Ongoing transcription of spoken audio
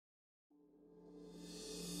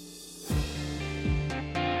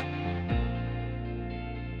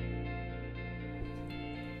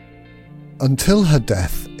Until her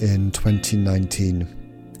death in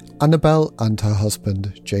 2019, Annabelle and her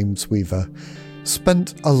husband, James Weaver,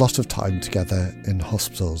 spent a lot of time together in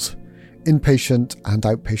hospitals, inpatient and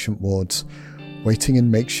outpatient wards, waiting in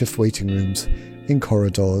makeshift waiting rooms, in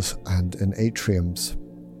corridors and in atriums.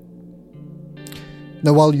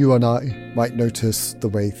 Now, while you and I might notice the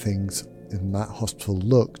way things in that hospital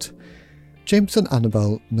looked, James and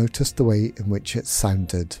Annabelle noticed the way in which it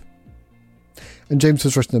sounded. And James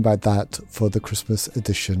has written about that for the Christmas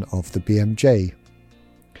edition of the BMJ.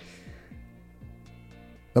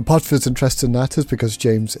 Now, part of his interest in that is because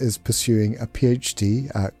James is pursuing a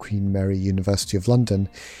PhD at Queen Mary University of London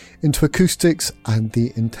into acoustics and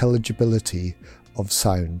the intelligibility of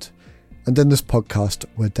sound. And in this podcast,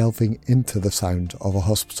 we're delving into the sound of a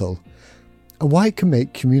hospital and why it can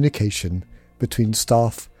make communication between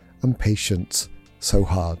staff and patients so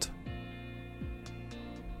hard.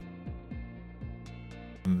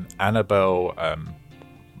 Annabelle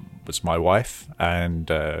was my wife,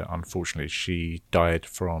 and unfortunately she died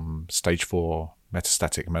from stage 4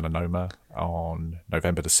 metastatic melanoma on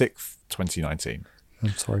November the 6th, 2019. I'm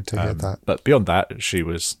sorry to hear that. But beyond that, she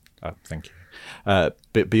was, thank you.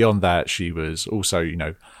 But beyond that, she was also,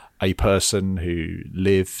 a person who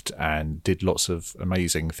lived and did lots of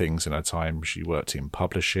amazing things in her time. She worked in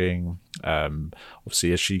publishing.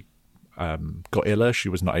 Obviously, as she got iller, she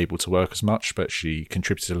was not able to work as much, but she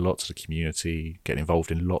contributed a lot to the community, getting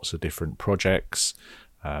involved in lots of different projects,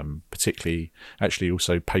 particularly actually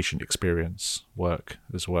also patient experience work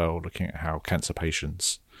as well, looking at how cancer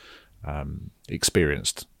patients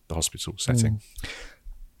experienced the hospital setting.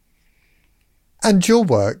 And your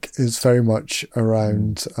work is very much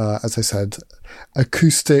around, as I said,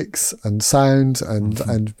 acoustics and sound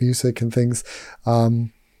and music and things.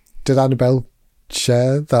 Did Annabelle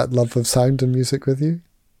share that love of sound and music with you?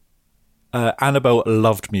 Annabelle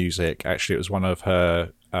loved music. Actually, it was one of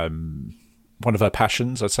her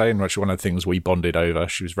passions, I'd say, and actually one of the things we bonded over.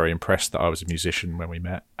 She was very impressed that I was a musician when we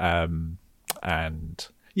met, and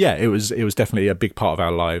yeah, it was definitely a big part of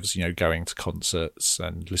our lives. Going to concerts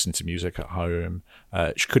and listening to music at home.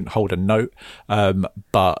 She couldn't hold a note,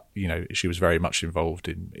 but she was very much involved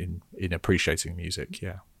in appreciating music,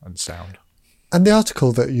 and sound. And the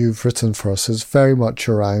article that you've written for us is very much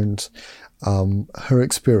around her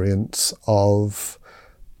experience of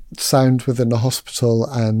sound within the hospital,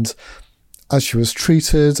 and as she was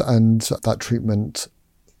treated and that treatment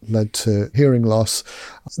led to hearing loss,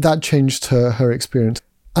 that changed her experience.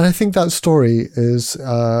 And I think that story is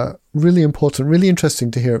really important, really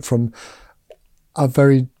interesting to hear it from a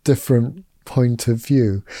very different point of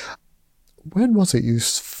view. When was it you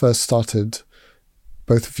first started,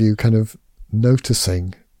 both of you, kind of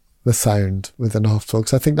noticing the sound within a hospital?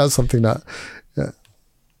 Because I think that's something that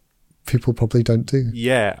people probably don't do.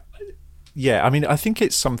 Yeah. I mean, I think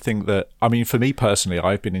it's something that, for me personally,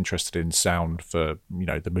 I've been interested in sound for,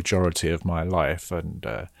 the majority of my life. And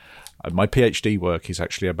my PhD work is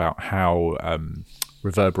actually about how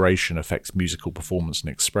reverberation affects musical performance and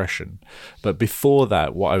expression. But before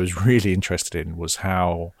that, what I was really interested in was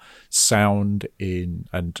how sound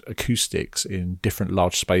and acoustics in different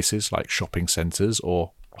large spaces like shopping centres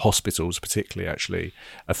or hospitals particularly actually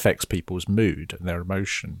affects people's mood and their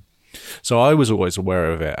emotion. So I was always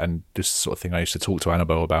aware of it, and this sort of thing I used to talk to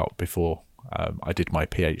Annabelle about before I began my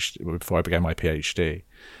PhD.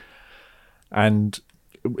 And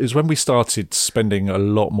it was when we started spending a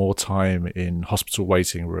lot more time in hospital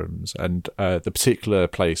waiting rooms, and the particular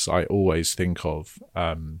place I always think of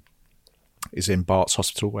is in Bart's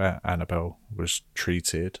Hospital, where Annabelle was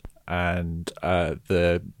treated, and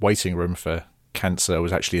the waiting room for cancer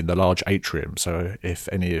was actually in the large atrium. So if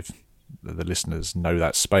any of the listeners know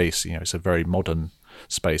that space, it's a very modern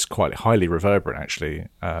space, quite highly reverberant actually.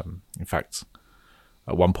 In fact,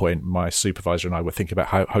 at one point my supervisor and I were thinking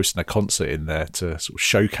about hosting a concert in there to sort of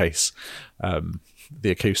showcase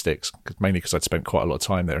the acoustics, mainly because I'd spent quite a lot of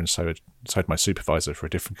time there, and so had my supervisor for a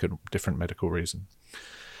different medical reason.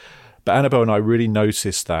 But Annabelle and I really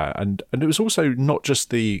noticed that, and it was also not just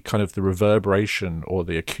the kind of the reverberation or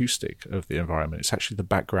the acoustic of the environment, it's actually the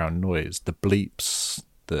background noise, the bleeps,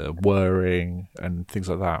 the whirring and things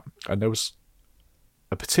like that. And there was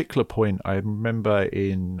a particular point I remember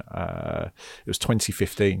in it was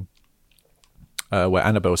 2015 where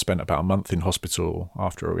Annabelle spent about a month in hospital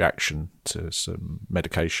after a reaction to some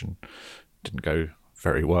medication. Didn't go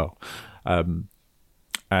very well,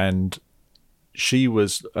 and she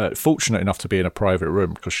was fortunate enough to be in a private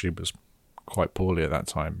room because she was quite poorly at that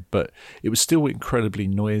time, but it was still incredibly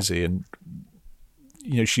noisy. And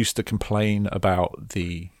she used to complain about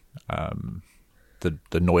the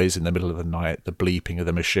the noise in the middle of the night, the bleeping of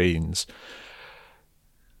the machines.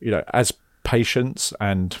 As patients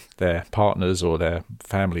and their partners or their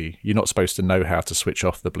family, you're not supposed to know how to switch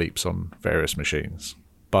off the bleeps on various machines.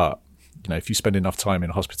 But, if you spend enough time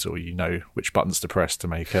in a hospital, you know which buttons to press to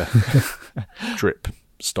make a drip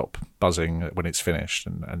stop buzzing when it's finished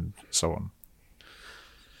and so on.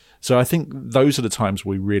 So I think those are the times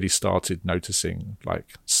we really started noticing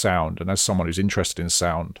sound. And as someone who's interested in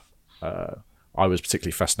sound, I was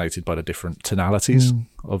particularly fascinated by the different tonalities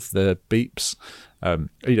of the beeps.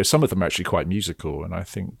 Some of them are actually quite musical, and I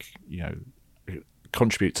think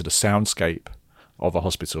contribute to the soundscape of a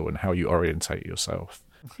hospital and how you orientate yourself.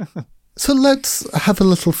 So let's have a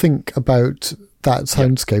little think about that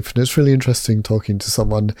soundscape. And it's really interesting talking to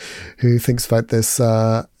someone who thinks about this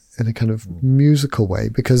in a kind of musical way,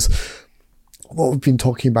 because what we've been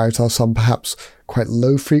talking about are some perhaps quite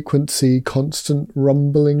low frequency, constant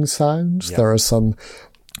rumbling sounds. Yep. There are some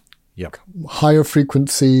higher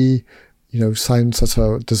frequency, sounds that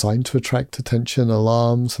are designed to attract attention,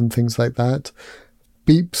 alarms and things like that.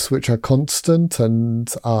 Beeps, which are constant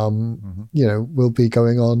and, will be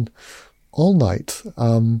going on all night.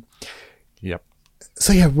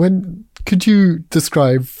 So could you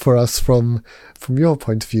describe for us from your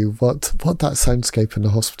point of view what that soundscape in the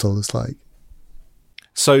hospital is like?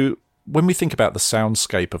 So when we think about the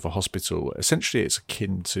soundscape of a hospital, essentially it's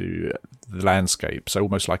akin to the landscape, so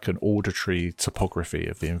almost like an auditory topography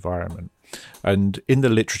of the environment. And in the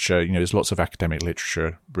literature, there's lots of academic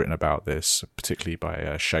literature written about this, particularly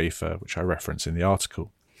by Schaefer, which I reference in the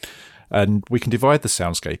article. And we can divide the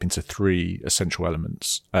soundscape into three essential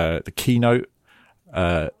elements: the keynote,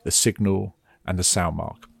 the signal, and the sound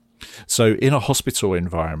mark. So in a hospital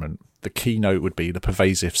environment, the keynote would be the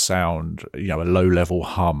pervasive sound, a low-level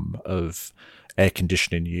hum of air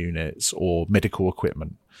conditioning units or medical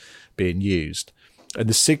equipment being used. And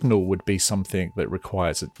the signal would be something that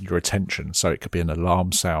requires your attention. So it could be an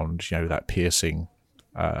alarm sound, that piercing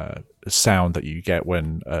sound that you get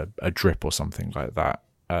when a drip or something like that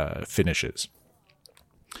finishes.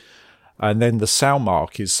 And then the sound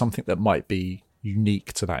mark is something that might be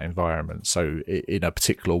unique to that environment. So in a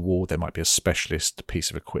particular ward, there might be a specialist piece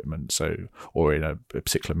of equipment. Or in a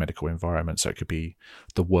particular medical environment, so it could be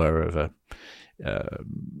the whir of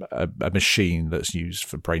a machine that's used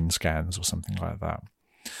for brain scans or something like that.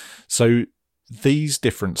 So these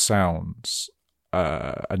different sounds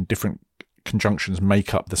and different conjunctions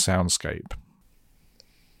make up the soundscape.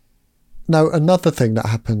 Now, another thing that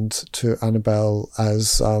happened to Annabelle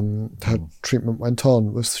as her treatment went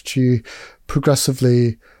on was that she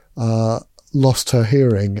progressively lost her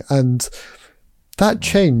hearing, and that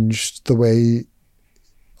changed the way,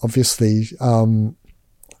 obviously,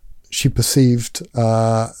 she perceived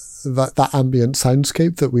that ambient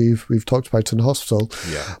soundscape that we've talked about in hospital.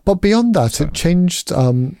 Yeah. But beyond that, it changed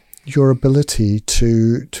your ability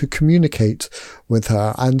to communicate with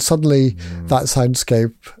her, and suddenly that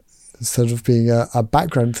soundscape, instead of being a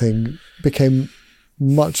background thing, became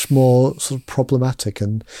much more sort of problematic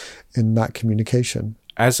in that communication.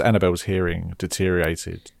 As Annabelle's hearing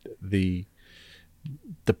deteriorated, the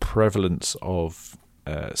prevalence of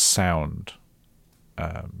sound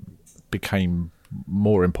became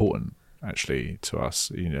more important, actually, to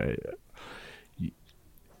us.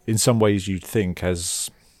 In some ways, you'd think as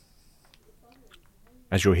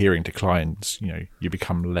your hearing declines, you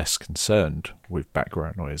become less concerned with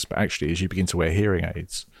background noise. But actually, as you begin to wear hearing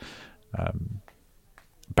aids,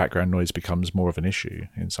 background noise becomes more of an issue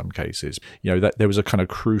in some cases. That there was a kind of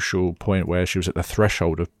crucial point where she was at the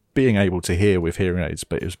threshold of being able to hear with hearing aids,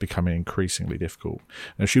 but it was becoming increasingly difficult.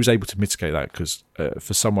 And she was able to mitigate that because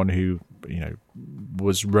for someone who,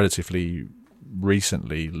 was relatively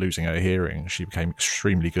recently losing her hearing, she became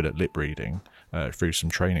extremely good at lip reading through some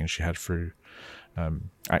training she had through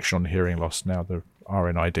Action on Hearing Loss, now the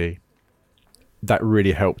RNID. That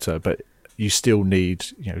really helped her, but you still need,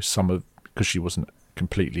 because she wasn't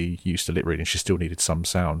completely used to lip reading, she still needed some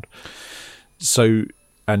sound. So,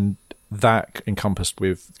 and that encompassed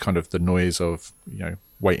with kind of the noise of,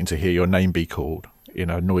 waiting to hear your name be called in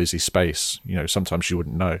a noisy space. Sometimes she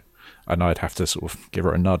wouldn't know, and I'd have to sort of give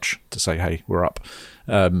her a nudge to say, hey, we're up.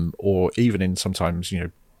 Or even in sometimes,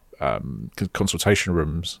 consultation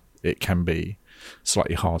rooms, it can be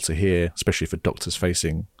slightly hard to hear, especially if a doctor's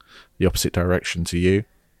facing the opposite direction to you,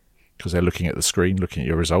 because they're looking at the screen, looking at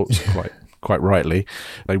your results quite rightly.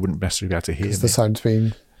 They wouldn't necessarily be able to hear because the sound's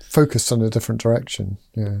being focused on a different direction.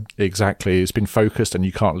 Yeah, exactly. It's been focused and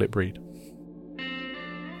you can't lip read.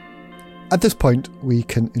 At this point, we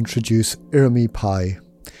can introduce Irami Pai,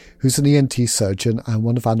 who's an ENT surgeon and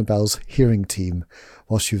one of Annabelle's hearing team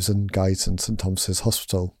while she was in guides in St Thomas's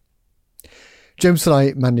Hospital. James and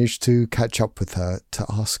I managed to catch up with her to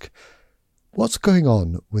ask what's going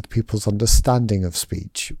on with people's understanding of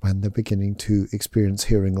speech when they're beginning to experience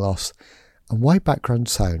hearing loss, and why background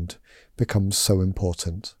sound becomes so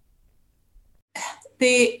important.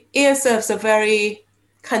 The ear serves a very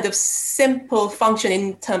kind of simple function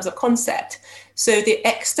in terms of concept. So the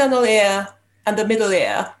external ear and the middle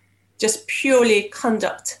ear just purely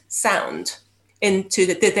conduct sound into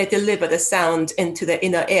they deliver the sound into the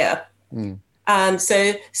inner ear. And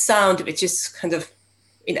so sound, which is kind of,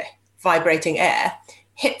 vibrating air,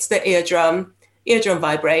 hits the eardrum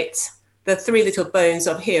vibrates, the three little bones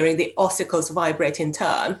of hearing, the ossicles, vibrate in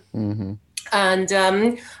turn. And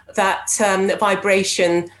that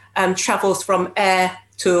vibration travels from air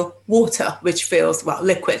to water, which feels,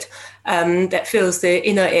 liquid, that fills the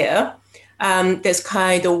inner ear. There's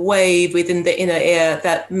kind of wave within the inner ear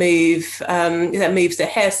that moves the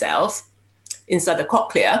hair cells inside the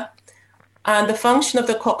cochlea. And the function of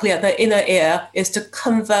the cochlea, the inner ear, is to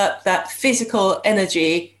convert that physical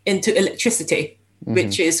energy into electricity,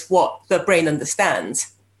 which is what the brain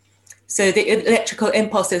understands. So the electrical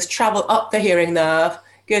impulses travel up the hearing nerve,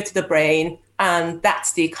 go to the brain, and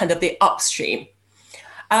that's the kind of the upstream.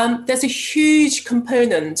 There's a huge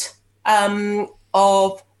component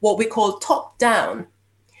of what we call top-down.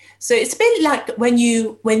 So it's a bit like when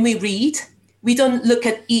we read, we don't look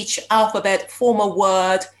at each alphabet, form a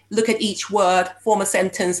word, look at each word, form a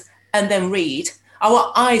sentence, and then read.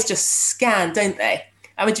 Our eyes just scan, don't they?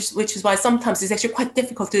 Which is why sometimes it's actually quite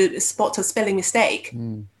difficult to spot a spelling mistake.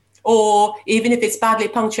 Or even if it's badly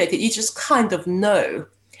punctuated, you just kind of know.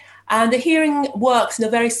 And the hearing works in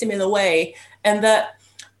a very similar way, and that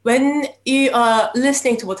when you are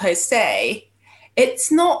listening to what I say,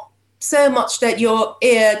 it's not so much that your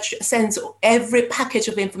ear sends every package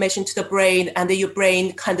of information to the brain and then your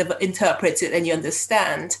brain kind of interprets it and you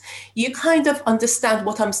understand. You kind of understand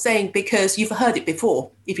what I'm saying because you've heard it before,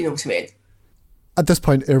 if you know what I mean. At this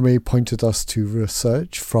point, Irmi pointed us to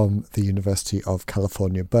research from the University of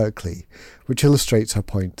California, Berkeley, which illustrates her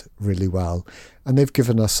point really well, and they've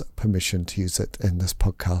given us permission to use it in this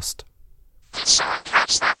podcast.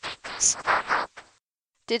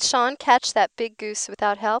 Did Sean catch that big goose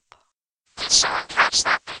without help?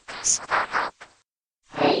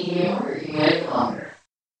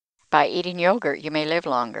 By eating yogurt, you may live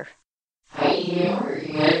longer. By eating yogurt,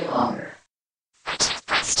 you may live longer.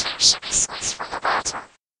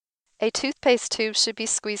 A toothpaste tube should be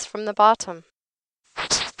squeezed from the bottom.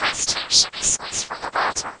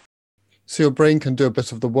 So your brain can do a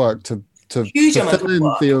bit of the work to fill in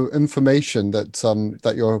the information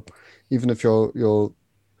that you're, even if your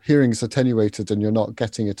hearing is attenuated and you're not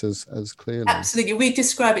getting it as clearly. Absolutely. We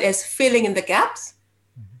describe it as filling in the gaps.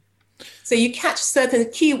 So you catch certain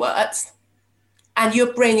keywords and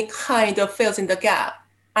your brain kind of fills in the gap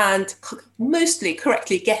and mostly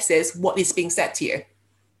correctly guesses what is being said to you.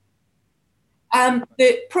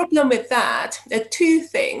 The problem with that, there are two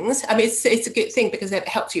things. I mean, it's a good thing because it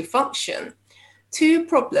helps you function. Two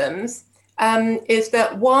problems is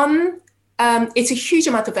that one, it's a huge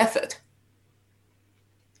amount of effort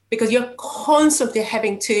because you're constantly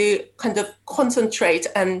having to kind of concentrate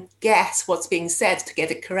and guess what's being said to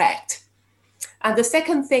get it correct. And the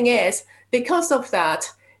second thing is, because of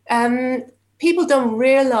that, people don't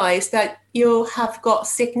realize that you have got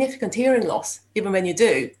significant hearing loss, even when you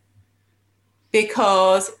do,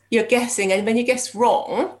 because you're guessing, and when you guess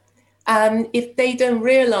wrong, if they don't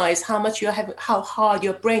realize how hard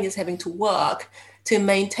your brain is having to work to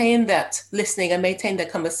maintain that listening and maintain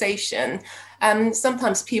that conversation,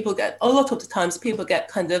 sometimes a lot of the times people get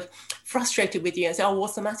kind of frustrated with you and say, "Oh,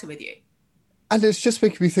 what's the matter with you?" And it's just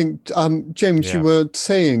making me think, James, you were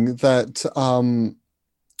saying that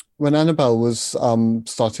when Annabelle was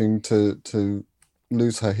starting to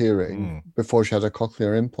lose her hearing before she had a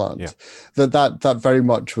cochlear implant, that very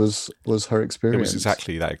much was her experience. It was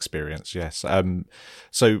exactly that experience, yes.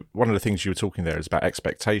 So one of the things you were talking there is about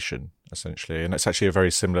expectation, essentially, and it's actually a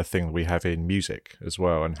very similar thing we have in music as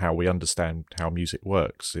well, and how we understand how music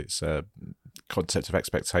works. It's a concept of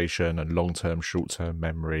expectation and long-term, short-term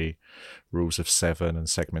memory, rules of seven and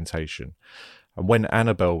segmentation. And when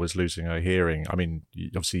Annabelle was losing her hearing, I mean,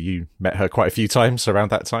 obviously you met her quite a few times around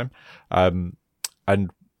that time,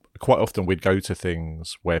 and quite often we'd go to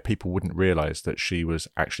things where people wouldn't realise that she was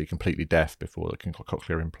actually completely deaf before the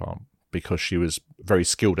cochlear implant, because she was very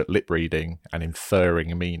skilled at lip reading and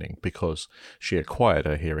inferring a meaning, because she acquired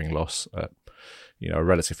her hearing loss at a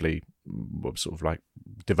relatively sort of like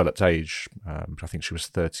developed age. I think she was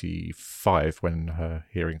 35 when her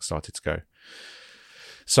hearing started to go.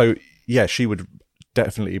 So yeah, she would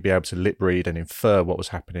definitely be able to lip read and infer what was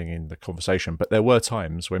happening in the conversation. But there were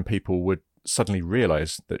times when people would suddenly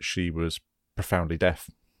realise that she was profoundly deaf.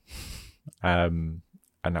 And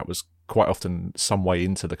that was quite often some way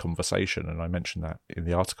into the conversation. And I mentioned that in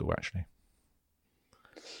the article, actually.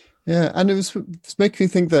 Yeah, and it's making me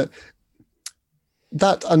think that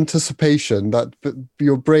anticipation, that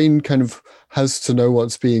your brain kind of has to know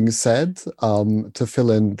what's being said to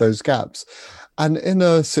fill in those gaps. And in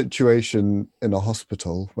a situation in a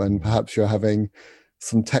hospital, when perhaps you're having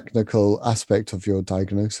some technical aspect of your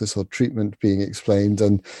diagnosis or treatment being explained,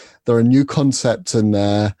 and there are new concepts in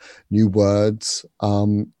there, new words,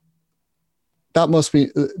 that must be,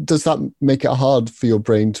 does that make it hard for your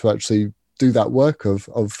brain to actually do that work of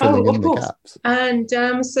filling in the gaps? And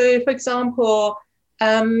so, for example,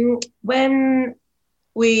 when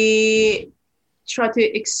we try to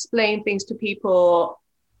explain things to people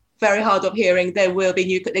very hard of hearing, there will be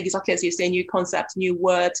new, exactly as you say, new concepts, new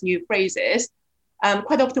words, new phrases.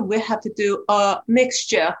 Quite often we have to do a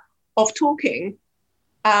mixture of talking,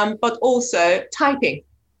 but also typing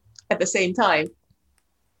at the same time.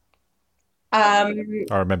 I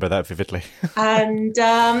remember that vividly. and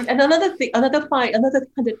another thing, another kind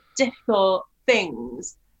of difficult thing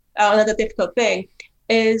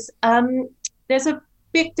is there's a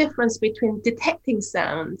big difference between detecting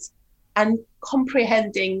sounds and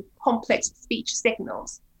comprehending complex speech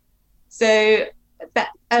signals. So that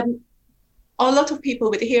a lot of people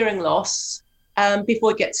with hearing loss,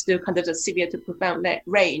 before it gets to kind of the severe to profound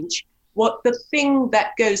range, the thing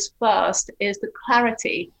that goes first is the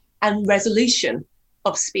clarity and resolution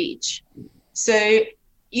of speech. So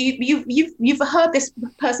you've heard this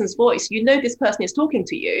person's voice. You know this person is talking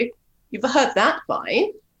to you. You've heard that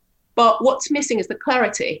fine, but what's missing is the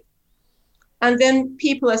clarity. And then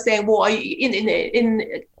people are saying, well, are you,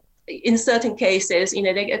 in certain cases,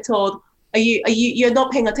 they get told, you're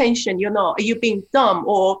not paying attention. Are you being dumb?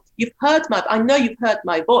 Or I know you've heard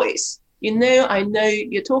my voice. I know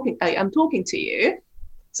you're talking. I'm talking to you.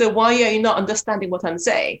 So why are you not understanding what I'm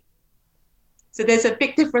saying? So there's a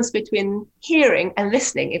big difference between hearing and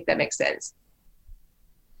listening, if that makes sense.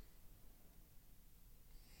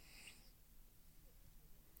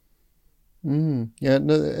 Yeah,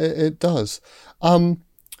 no, it does. The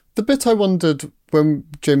bit I wondered when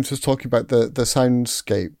James was talking about the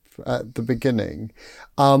soundscape at the beginning,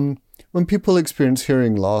 when people experience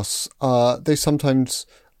hearing loss, they sometimes,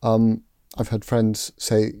 I've had friends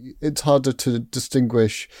say it's harder to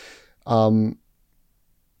distinguish a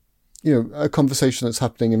conversation that's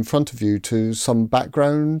happening in front of you to some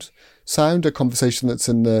background sound, a conversation that's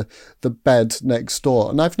in the bed next door.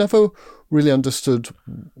 And I've never really understood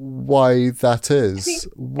why that is.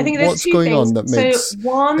 I think what's going on that makes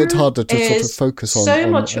it harder to sort of focus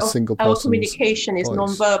on a single person's our communication is voice.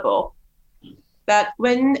 non-verbal. That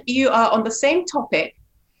when you are on the same topic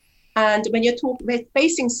and when you're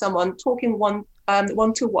facing someone, talking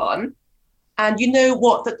one-to-one, and you know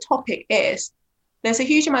what the topic is, there's a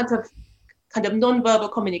huge amount of kind of non-verbal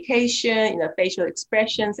communication, facial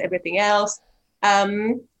expressions, everything else.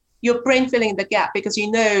 Your brain filling in the gap because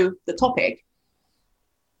you know the topic.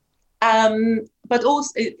 But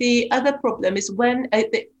also the other problem is when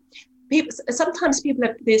sometimes people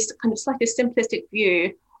have this kind of slightly simplistic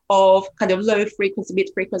view of kind of low frequency,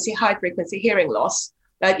 mid frequency, high frequency hearing loss.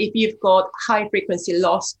 Like if you've got high frequency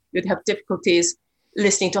loss, you'd have difficulties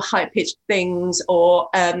listening to high pitched things or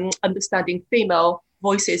understanding female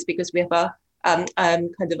voices because we have a kind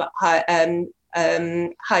of a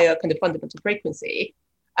higher kind of fundamental frequency.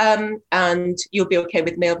 And you'll be okay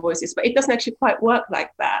with male voices, but it doesn't actually quite work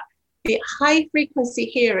like that. The high frequency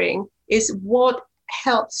hearing is what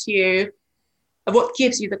helps you, what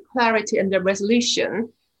gives you the clarity and the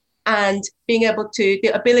resolution and being able to, the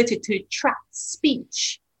ability to track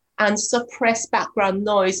speech and suppress background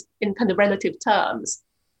noise in kind of relative terms.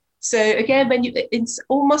 So again, it's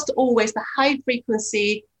almost always the high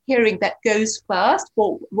frequency hearing that goes first,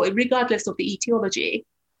 regardless of the etiology.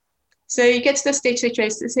 So you get to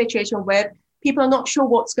the situation where people are not sure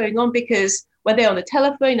what's going on because when they're on the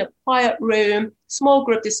telephone, a quiet room, small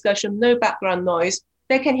group discussion, no background noise,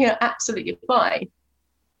 they can hear absolutely fine.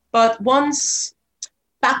 But once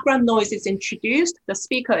background noise is introduced, the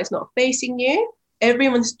speaker is not facing you,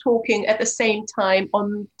 everyone's talking at the same time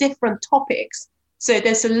on different topics. So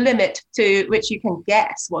there's a limit to which you can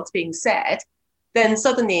guess what's being said. Then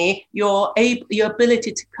suddenly your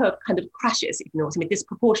ability to cope kind of crashes, if you know what I mean,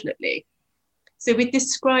 disproportionately. So we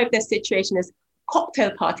describe that situation as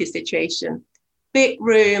cocktail party situation. big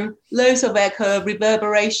room, loads of echo,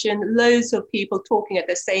 reverberation, loads of people talking at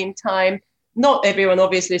the same time. Not everyone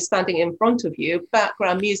obviously standing in front of you.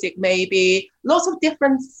 Background music maybe, lots of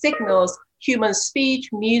different signals, human speech,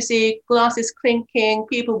 music, glasses clinking,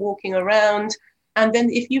 people walking around. And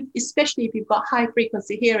then especially if you've got high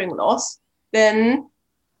frequency hearing loss, then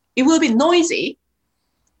it will be noisy.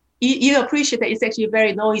 You appreciate that it's actually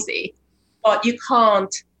very noisy, but you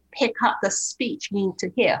can't pick up the speech you need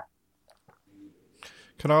to hear.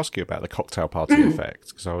 Can I ask you about the cocktail party effect?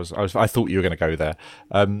 Because I thought you were going to go there.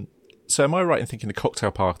 So am I right in thinking the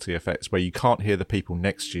cocktail party effect is where you can't hear the people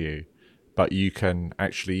next to you, but you can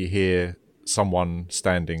actually hear someone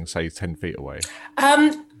standing, say, 10 feet away?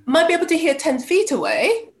 Might be able to hear 10 feet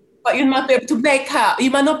away, but you might be able to make out.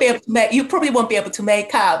 You might not be able to make, you probably won't be able to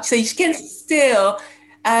make out. So you can still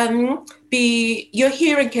your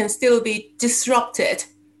hearing can still be disrupted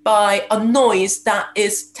by a noise that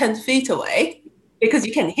is 10 feet away because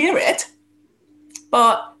you can hear it.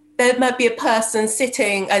 But there might be a person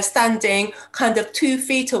standing kind of 2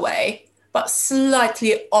 feet away, but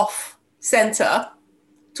slightly off center,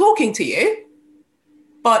 talking to you,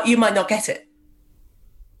 but you might not get it.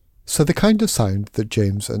 So the kind of sound that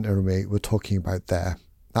James and Irmi were talking about there,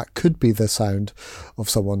 that could be the sound of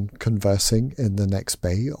someone conversing in the next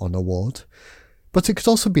bay on a ward, but it could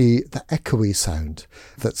also be the echoey sound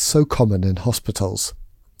that's so common in hospitals.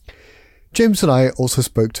 James and I also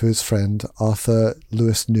spoke to his friend Arthur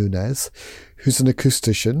Luis Nunez, who's an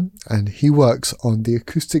acoustician, and he works on the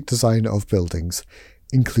acoustic design of buildings,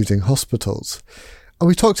 including hospitals. And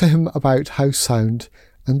we talked to him about how sound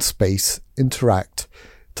and space interact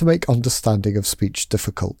to make understanding of speech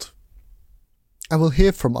difficult. And we'll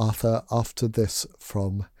hear from Arthur after this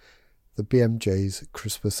from the BMJ's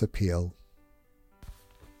Christmas Appeal.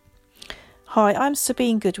 Hi, I'm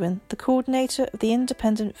Sabine Goodwin, the coordinator of the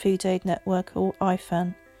Independent Food Aid Network, or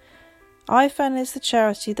IFAN. IFAN is the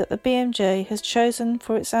charity that the BMJ has chosen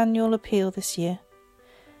for its annual appeal this year.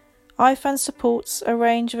 IFAN supports a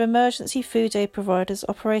range of emergency food aid providers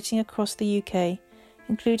operating across the UK,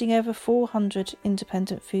 including over 400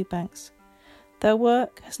 independent food banks. Their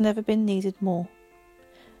work has never been needed more.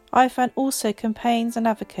 IFAN also campaigns and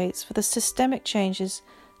advocates for the systemic changes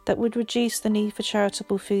that would reduce the need for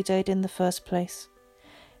charitable food aid in the first place.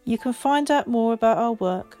 You can find out more about our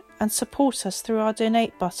work and support us through our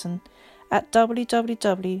donate button at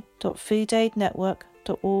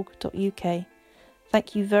www.foodaidnetwork.org.uk.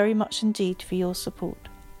 Thank you very much indeed for your support.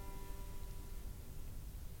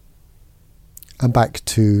 And back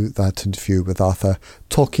to that interview with Arthur,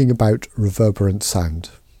 talking about reverberant sound.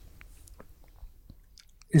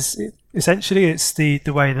 Essentially, it's the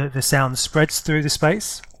way that the sound spreads through the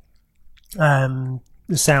space. The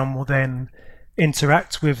sound will then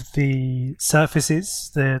interact with the surfaces,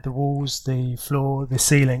 the walls, the floor, the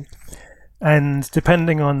ceiling. And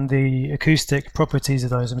depending on the acoustic properties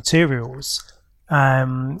of those materials,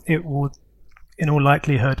 it will, in all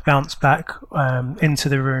likelihood, bounce back into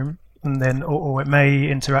the room, and then, or it may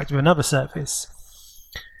interact with another surface.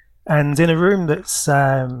 And in a room that's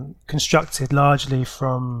constructed largely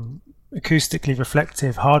from acoustically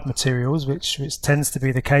reflective hard materials, which tends to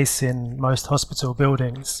be the case in most hospital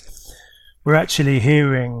buildings, we're actually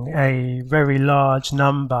hearing a very large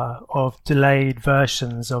number of delayed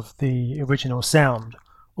versions of the original sound,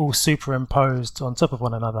 all superimposed on top of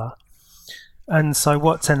one another. And so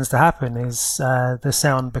what tends to happen is the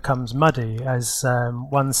sound becomes muddy as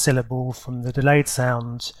one syllable from the delayed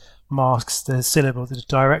sound masks the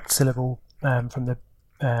direct syllable from the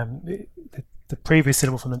previous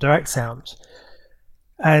syllable from the direct sound.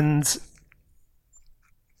 And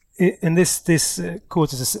this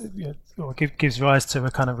causes or gives rise to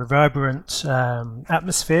a kind of reverberant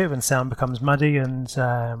atmosphere when sound becomes muddy, and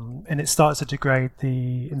it starts to degrade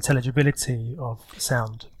the intelligibility of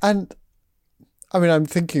sound. And I mean, I'm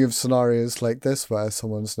thinking of scenarios like this where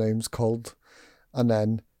someone's name's called and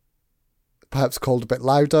then perhaps called a bit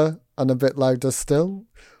louder and a bit louder still.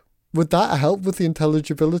 Would that help with the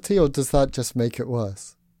intelligibility, or does that just make it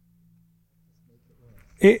worse?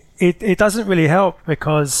 It doesn't really help,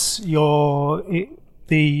 because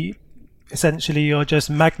essentially you're just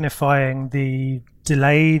magnifying the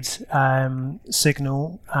delayed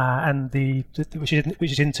signal and which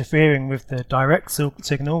is interfering with the direct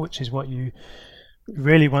signal, which is what you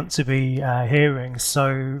really want to be hearing.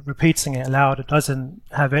 So repeating it aloud, it doesn't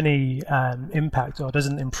have any impact, or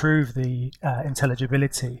doesn't improve the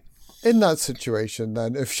intelligibility. In that situation,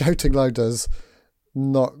 then, if shouting louder's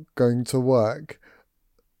not going to work,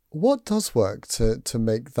 what does work to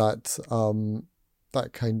make that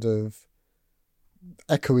that kind of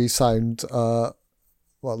echoey sound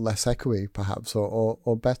less echoey perhaps,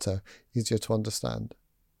 or better, easier to understand?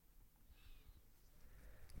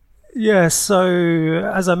 Yeah, so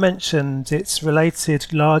as I mentioned, it's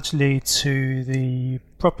related largely to the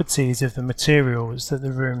properties of the materials that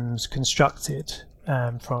the room's constructed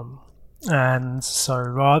from. And so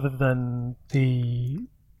rather than the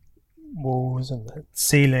walls and the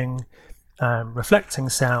ceiling reflecting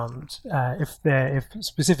sound, if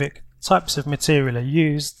specific types of material are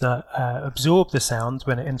used that absorb the sound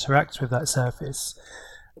when it interacts with that surface,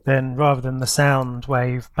 then rather than the sound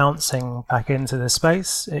wave bouncing back into the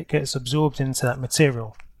space, it gets absorbed into that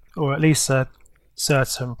material, or at least a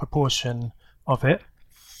certain proportion of it.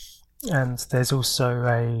 And there's also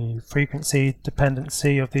a frequency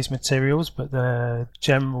dependency of these materials, but the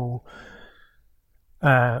general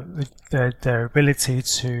their ability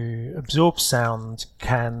to absorb sound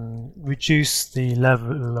can reduce the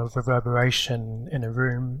level of reverberation in a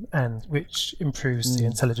room, and which improves the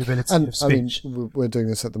intelligibility of speech. I mean, we're doing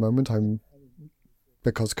this at the moment. I'm,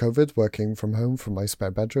 because COVID, working from home from my spare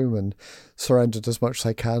bedroom and surrounded as much as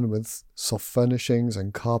I can with soft furnishings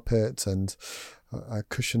and carpet and a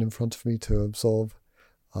cushion in front of me to absorb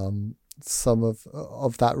some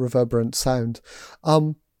of that reverberant sound.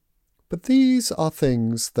 But these are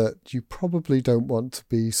things that you probably don't want to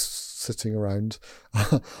be sitting around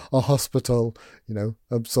a hospital,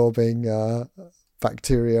 absorbing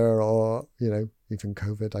bacteria or, even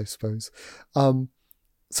COVID, I suppose.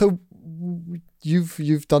 So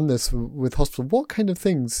you've done this with hospital. What kind of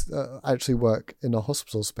things actually work in a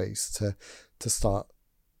hospital space to start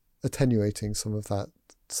attenuating some of that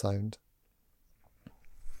sound?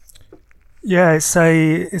 Yeah, it's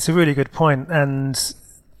a really good point, and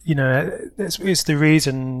it's the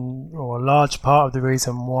reason, or a large part of the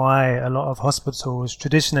reason, why a lot of hospitals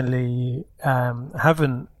traditionally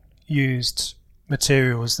haven't used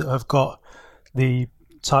materials that have got the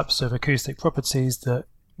types of acoustic properties that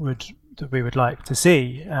we would like to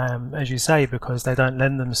see, as you say, because they don't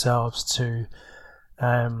lend themselves to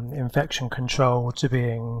infection control, to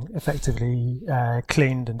being effectively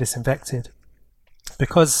cleaned and disinfected,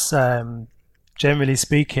 because generally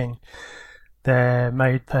speaking, they're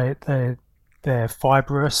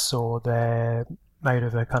fibrous, or they're made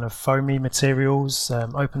of a kind of foamy materials,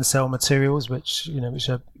 open cell materials, which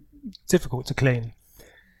are difficult to clean.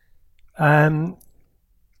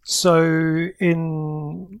 So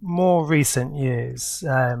in more recent years,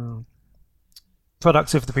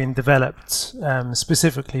 products have been developed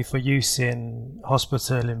specifically for use in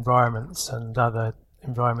hospital environments and other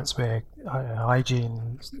environments where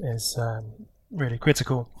hygiene is really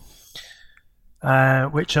critical,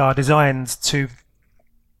 which are designed to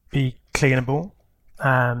be cleanable,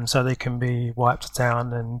 so they can be wiped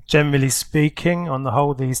down. And generally speaking, on the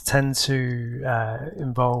whole, these tend to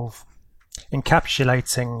involve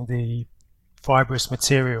encapsulating the fibrous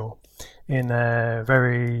material in a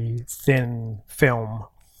very thin film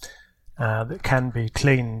that can be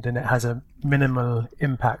cleaned, and it has a minimal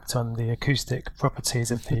impact on the acoustic properties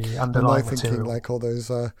of the underlying material. Thinking like all those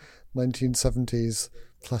 1970s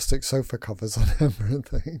plastic sofa covers on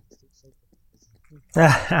everything.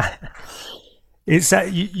 It's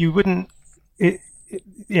that you wouldn't.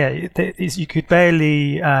 You could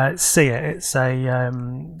barely see it. It's they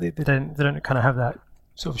don't kind of have that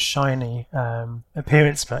sort of shiny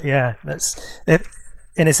appearance, but yeah, that's it.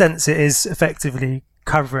 In a sense, it is effectively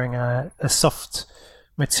covering a soft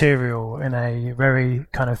material in a very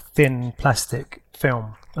kind of thin plastic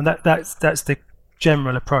film, and that's the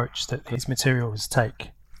general approach that these materials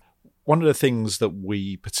take. One of the things that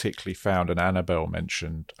we particularly found, and Annabelle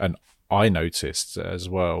mentioned, and I noticed as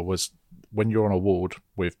well, was when you're on a ward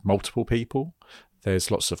with multiple people,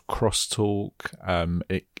 there's lots of crosstalk.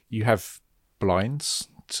 You have blinds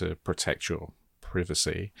to protect your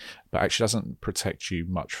privacy, but actually doesn't protect you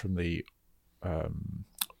much from the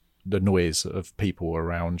noise of people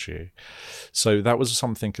around you. So that was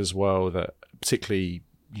something as well that particularly,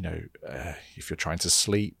 if you're trying to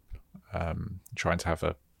sleep, trying to have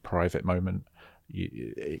a private moment,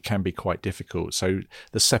 it can be quite difficult. So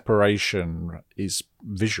the separation is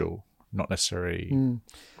visual, not necessarily and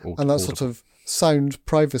that sort of sound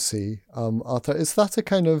privacy, Arthur, is that a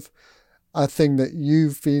kind of a thing that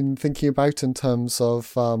you've been thinking about in terms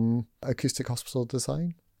of acoustic hospital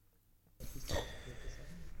design?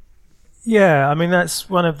 Yeah, I mean, that's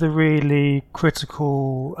one of the really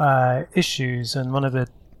critical issues, and one of the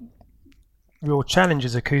real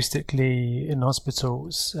challenges acoustically in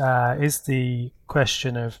hospitals is the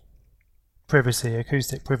question of privacy,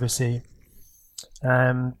 acoustic privacy.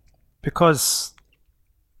 Because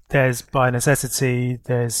by necessity,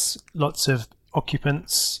 there's lots of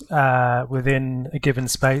occupants within a given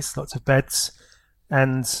space, lots of beds,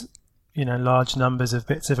 and large numbers of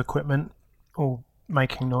bits of equipment all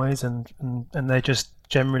making noise, and they're just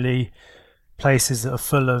generally places that are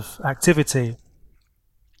full of activity.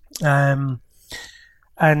 And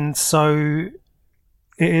so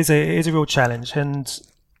it is a real challenge, and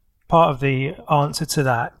part of the answer to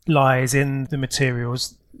that lies in the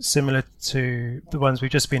materials similar to the ones we've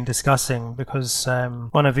just been discussing, because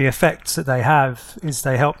one of the effects that they have is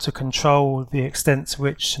they help to control the extent to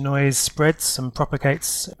which noise spreads and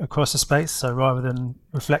propagates across a space. So rather than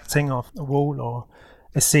reflecting off a wall or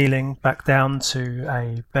a ceiling back down to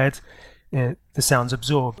a bed, the sound's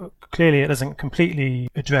absorbed. Clearly it doesn't completely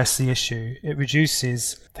address the issue. It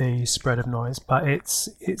reduces the spread of noise, but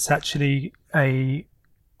it's actually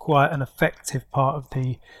quite an effective part of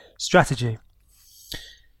the strategy.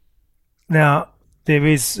 Now, there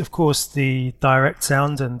is, of course, the direct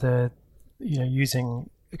sound and the using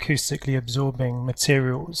acoustically absorbing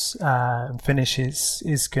materials and finishes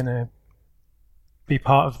is going to be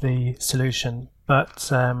part of the solution. But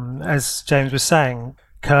as James was saying,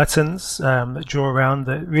 curtains that draw around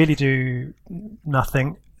that really do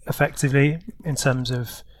nothing effectively in terms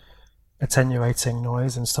of attenuating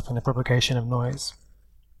noise and stopping the propagation of noise.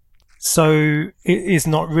 So it is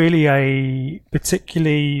not really a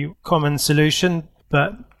particularly common solution,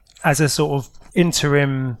 but as a sort of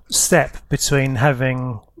interim step between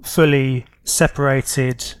having fully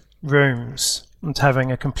separated rooms and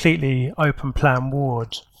having a completely open plan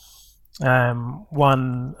ward,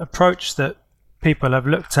 one approach that people have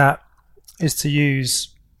looked at is to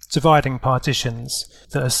use dividing partitions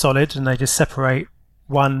that are solid, and they just separate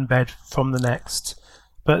one bed from the next,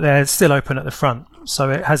 but they're still open at the front. So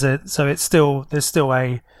there's still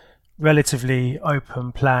a relatively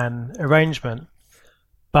open plan arrangement,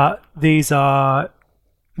 but these are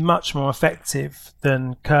much more effective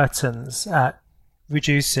than curtains at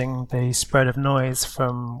reducing the spread of noise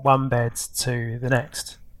from one bed to the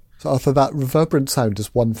next. So Arthur, that reverberant sound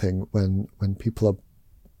is one thing when people are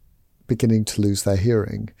beginning to lose their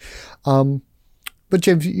hearing. But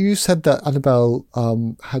James, you said that Annabelle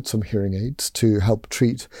had some hearing aids to help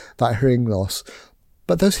treat that hearing loss,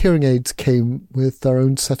 but those hearing aids came with their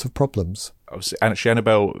own set of problems. Actually,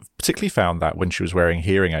 Annabelle particularly found that when she was wearing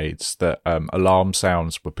hearing aids, that alarm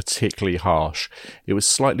sounds were particularly harsh. It was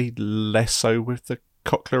slightly less so with the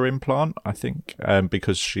cochlear implant, I think,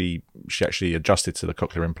 because she actually adjusted to the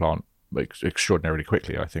cochlear implant extraordinarily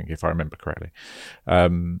quickly, I think, if I remember correctly.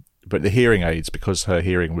 But the hearing aids, because her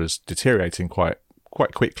hearing was deteriorating quite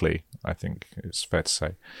quickly, I think it's fair to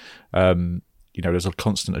say. There's a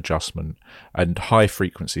constant adjustment, and high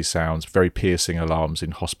frequency sounds, very piercing alarms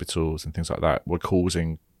in hospitals and things like that were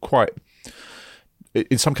causing quite,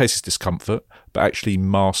 in some cases, discomfort, but actually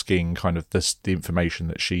masking kind of the information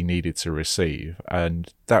that she needed to receive.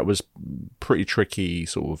 And that was pretty tricky,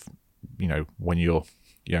 sort of, when you're,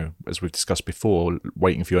 as we've discussed before,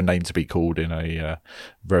 waiting for your name to be called in a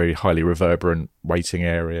very highly reverberant waiting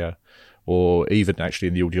area, or even actually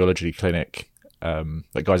in the audiology clinic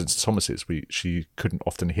at Guy's and St Thomas's, she couldn't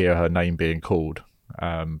often hear her name being called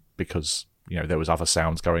because there was other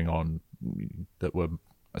sounds going on that were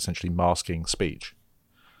essentially masking speech.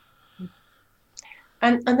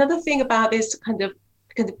 And another thing about this kind of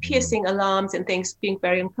piercing alarms and things being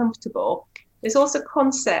very uncomfortable, there's also a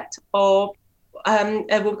concept of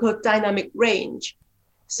what we call dynamic range.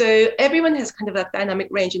 So everyone has kind of a dynamic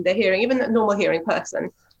range in their hearing, even a normal hearing person.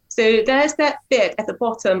 So there's that bit at the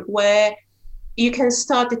bottom where you can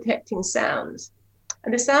start detecting sounds,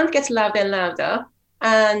 and the sound gets louder and louder,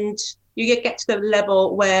 and you get to the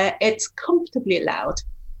level where it's comfortably loud.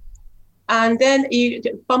 And then you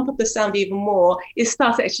bump up the sound even more, it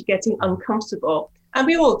starts actually getting uncomfortable. And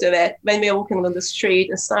we all do it when we're walking on the street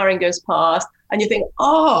and siren goes past, and you think,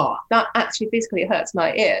 oh, that actually physically hurts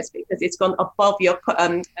my ears because it's gone above your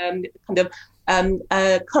comfort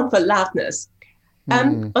loudness.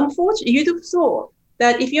 Unfortunately, you'd have thought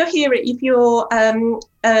that if your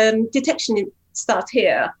detection starts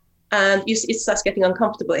here and it starts getting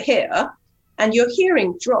uncomfortable here, and your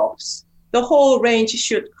hearing drops, the whole range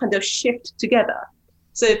should kind of shift together.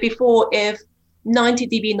 So before, if 90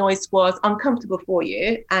 dB noise was uncomfortable for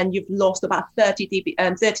you, and you've lost about 30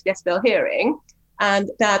 decibel hearing, and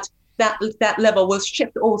that level will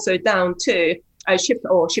shift also down to shift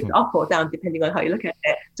up or down, depending on how you look at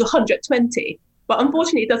it, to 120. But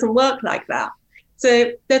unfortunately, it doesn't work like that.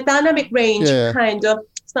 So the dynamic range kind of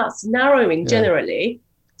starts narrowing generally.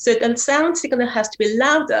 So the sound signal has to be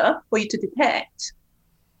louder for you to detect.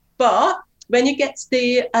 But when you get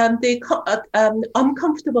the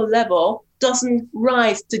uncomfortable level doesn't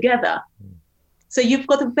rise together. So you've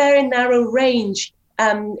got a very narrow range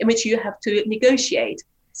in which you have to negotiate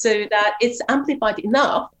so that it's amplified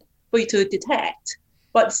enough for you to detect,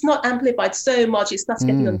 but it's not amplified so much it starts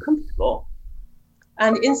getting uncomfortable.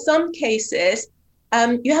 And in some cases,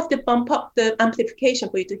 you have to bump up the amplification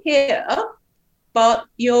for you to hear, but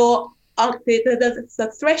the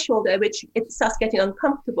threshold at which it starts getting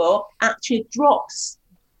uncomfortable actually drops.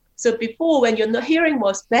 So before, when your hearing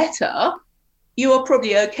was better, you were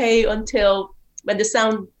probably okay until when the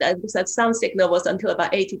sound signal was until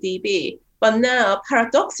about 80 dB. But now,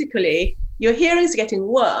 paradoxically, your hearing is getting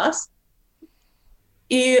worse.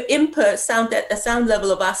 You input sound at a sound level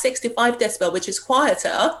of about 65 decibel, which is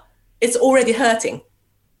quieter, it's already hurting.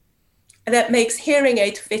 And that makes hearing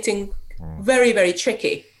aid fitting very, very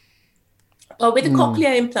tricky. But with the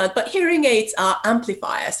cochlear implant, but hearing aids are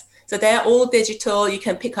amplifiers. So they're all digital, you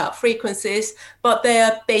can pick up frequencies, but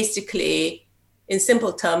they're basically, in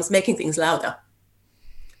simple terms, making things louder.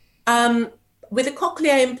 With the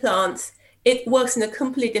cochlear implants, it works in a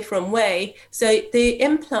completely different way. So the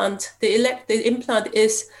implant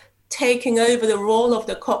is taking over the role of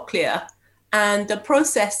the cochlea, and the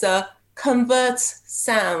processor converts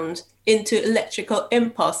sound into electrical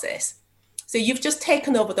impulses. So you've just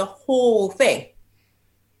taken over the whole thing.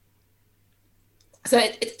 So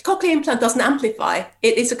cochlear implant doesn't amplify.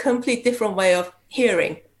 It is a completely different way of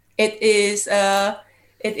hearing. It is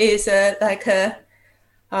like a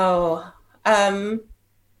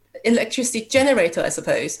electricity generator, I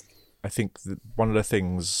suppose. I think one of the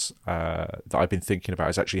things that I've been thinking about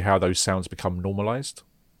is actually how those sounds become normalized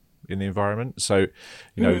in the environment. So,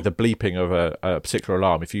 you know, the bleeping of a particular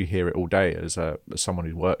alarm, if you hear it all day as someone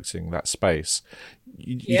who works in that space,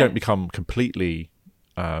 you don't become completely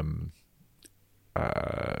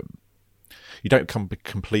you don't become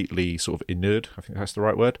completely sort of inured, I think that's the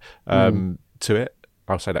right word, to it.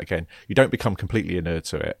 I'll say that again. You don't become completely inured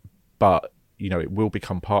to it, but you know, it will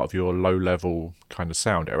become part of your low level kind of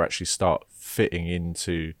sound. It'll actually start fitting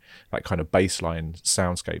into that kind of baseline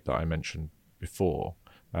soundscape that I mentioned before.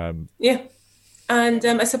 And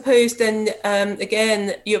I suppose then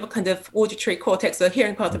again, you have a kind of auditory cortex, the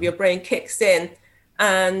hearing part of your brain kicks in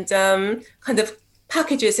and kind of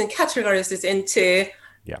packages and categorizes into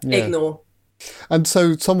ignore. And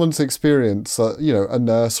so someone's experience, you know, a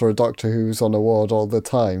nurse or a doctor who's on a ward all the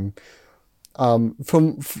time, from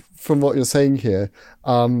what you're saying here,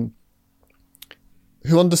 who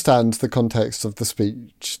understands the context of the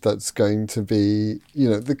speech that's going to be, you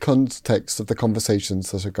know, the context of the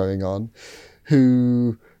conversations that are going on,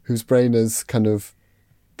 whose brain is kind of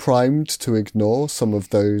primed to ignore some of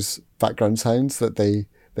those background sounds that they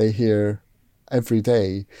hear every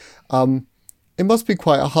day. It must be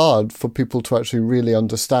quite hard for people to actually really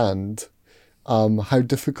understand how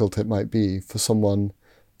difficult it might be for someone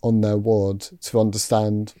on their ward to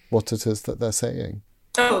understand what it is that they're saying.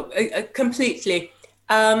 Oh, completely.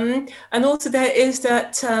 And also there is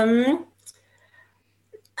that, I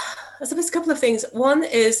suppose a couple of things. One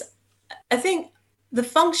is, I think the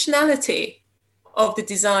functionality of the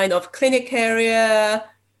design of clinic area,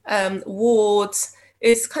 wards,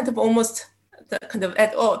 is kind of almost kind of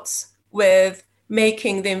at odds with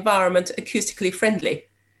making the environment acoustically friendly,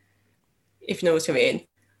 if you know what I mean.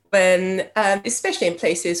 When, especially in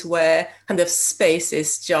places where kind of space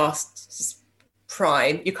is just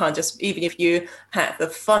prime, you can't just, even if you have the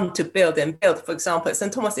fun to build, for example, at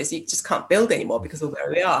St. Thomas's, you just can't build anymore because of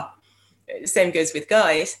where we are. Same goes with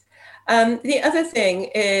Guy's. The other thing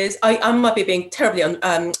is, I might be being terribly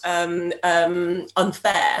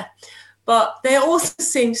unfair, but there also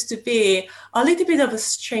seems to be a little bit of a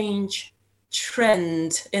strange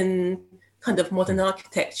trend in kind of modern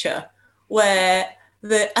architecture where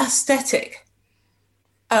the aesthetic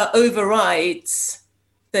overrides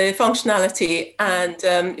the functionality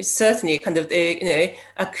and certainly kind of the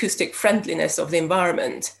acoustic friendliness of the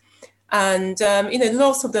environment. And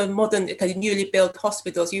lots of the modern kind of newly built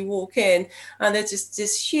hospitals, you walk in and there's just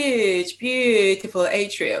this huge, beautiful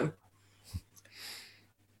atrium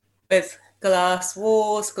with glass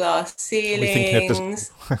walls, glass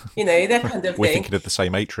ceilings, that kind of thing. We're thinking of the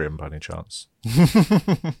same atrium by any chance.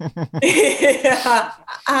 Yeah.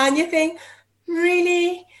 And you think,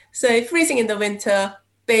 really? So freezing in the winter,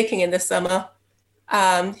 baking in the summer,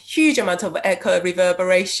 huge amount of echo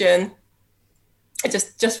reverberation.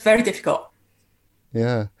 It's just very difficult.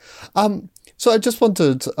 Yeah. So I just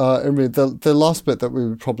wondered, Imre, the last bit that we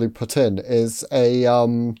would probably put in is a...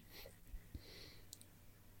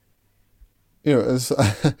 as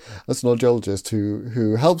an audiologist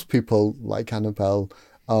who helps people like Annabelle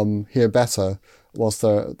hear better whilst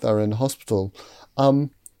they're in hospital,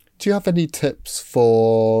 do you have any tips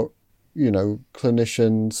for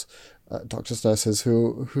clinicians, doctors, nurses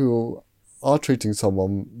who are treating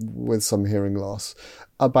someone with some hearing loss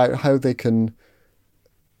about how they can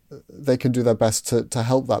do their best to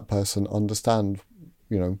help that person understand,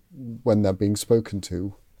 when they're being spoken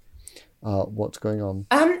to, what's going on?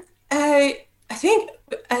 I think,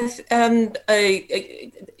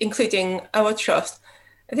 including our trust,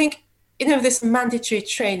 I think, this mandatory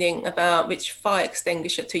training about which fire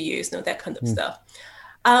extinguisher to use, that kind of stuff.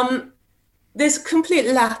 There's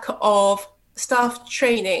complete lack of staff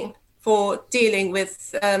training for dealing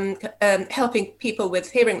with helping people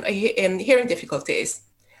with hearing difficulties.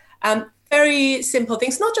 Very simple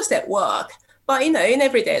things, not just at work, but in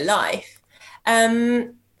everyday life,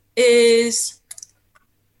 is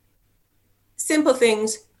simple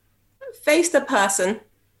things. Face the person,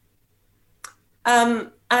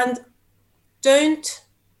 and don't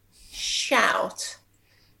shout,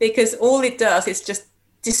 because all it does is just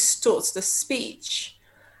distorts the speech.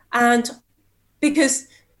 And because,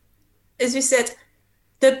 as you said,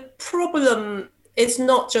 the problem is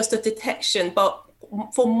not just the detection, but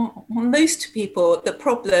for most people, the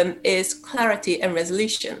problem is clarity and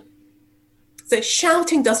resolution. So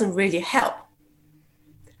shouting doesn't really help.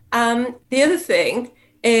 The other thing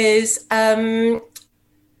is,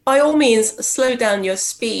 by all means, slow down your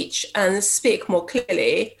speech and speak more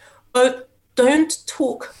clearly, but don't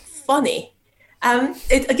talk funny. I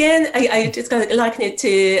just kind of liken it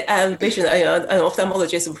to vision. An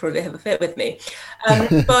ophthalmologist will probably have a fit with me.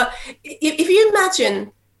 But if you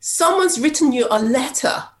imagine someone's written you a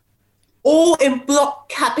letter, all in block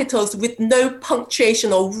capitals with no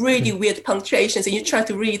punctuation or really weird punctuations, and you try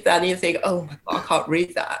to read that and you think, oh my God, I can't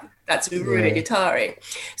read that. That's really tiring.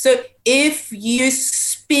 So if you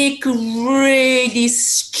speak really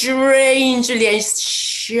strangely and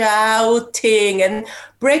shouting and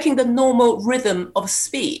breaking the normal rhythm of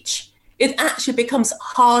speech, it actually becomes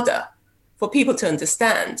harder for people to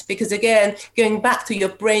understand, because again, going back to your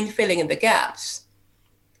brain filling in the gaps.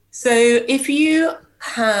 So if you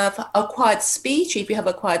have acquired speech, if you have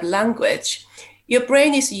acquired language, your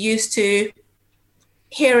brain is used to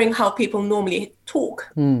hearing how people normally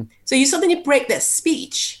talk. So you suddenly break that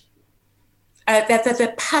speech,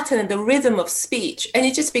 the pattern and the rhythm of speech, and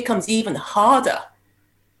it just becomes even harder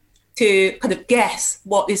to kind of guess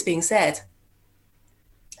what is being said.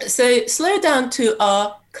 So slow down to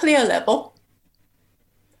a clear level,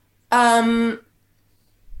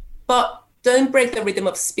 but don't break the rhythm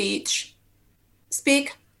of speech.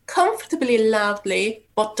 Speak comfortably loudly,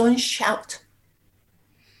 but don't shout.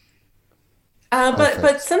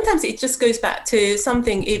 But sometimes it just goes back to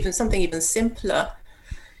something even simpler.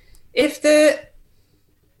 Ask the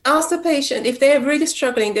patient, if they're really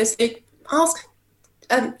struggling, ask,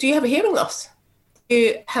 do you have a hearing loss? Do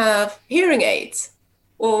you have hearing aids?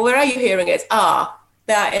 Or where are your hearing aids?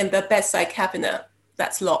 They're in the bedside cabinet.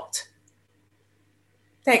 That's locked.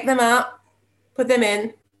 Take them out, put them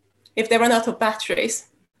in. If they run out of batteries,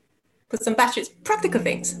 put some batteries, practical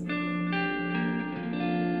things.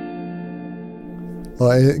 Well,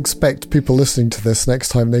 I expect people listening to this next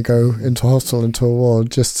time they go into a hospital, into a ward,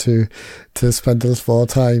 just to spend a little more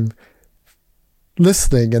time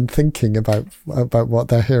listening and thinking about what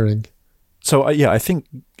they're hearing. So I think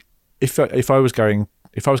if I was going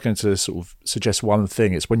to sort of suggest one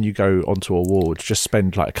thing, it's when you go onto a ward, just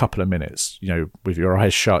spend like a couple of minutes, with your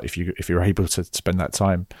eyes shut, if you're able to spend that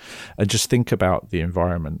time, and just think about the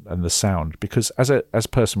environment and the sound. Because as a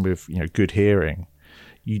person with good hearing,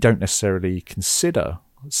 you don't necessarily consider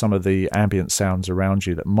some of the ambient sounds around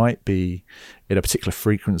you that might be in a particular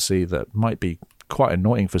frequency that might be quite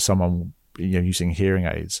annoying for someone using hearing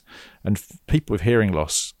aids. And people with hearing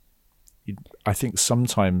loss, I think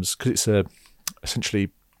sometimes, because it's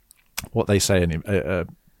essentially what they say,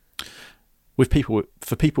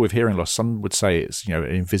 for people with hearing loss, some would say it's an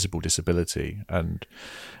invisible disability, and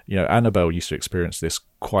Annabelle used to experience this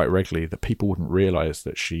quite regularly, that people wouldn't realise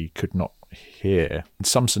that she could not hear in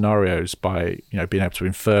some scenarios by being able to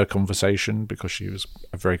infer conversation, because she was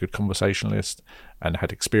a very good conversationalist and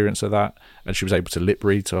had experience of that, and she was able to lip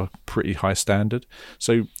read to a pretty high standard.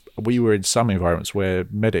 So we were in some environments where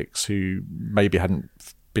medics who maybe hadn't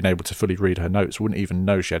been able to fully read her notes wouldn't even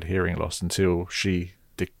know she had hearing loss until she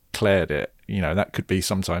declared it. That could be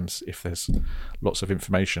sometimes, if there's lots of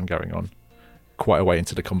information going on, quite a way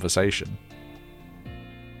into the conversation.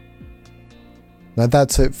 Now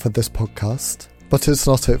that's it for this podcast, but it's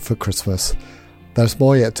not it for Christmas. There's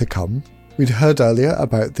more yet to come. We'd heard earlier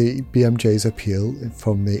about the BMJ's appeal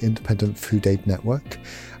from the Independent Food Aid Network,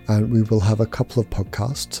 and we will have a couple of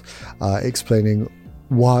podcasts explaining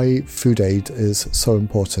why food aid is so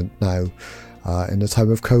important now, in a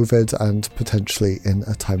time of COVID and potentially in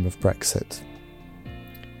a time of Brexit.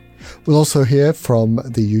 We'll also hear from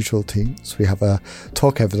the usual teams. We have a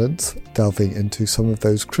Talk Evidence delving into some of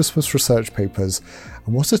those Christmas research papers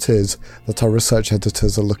and what it is that our research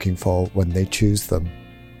editors are looking for when they choose them.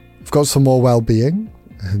 We've got some more well-being,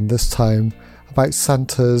 and this time about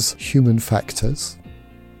Santa's human factors.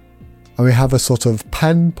 And we have a sort of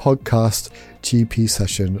pan-podcast GP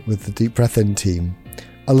session with the Deep Breath In team,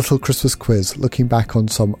 a little Christmas quiz looking back on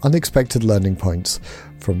some unexpected learning points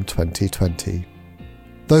from 2020.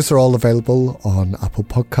 Those are all available on Apple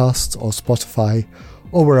Podcasts or Spotify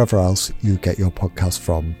or wherever else you get your podcast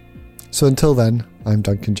from. So until then, I'm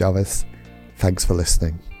Duncan Jarvis. Thanks for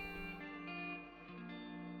listening.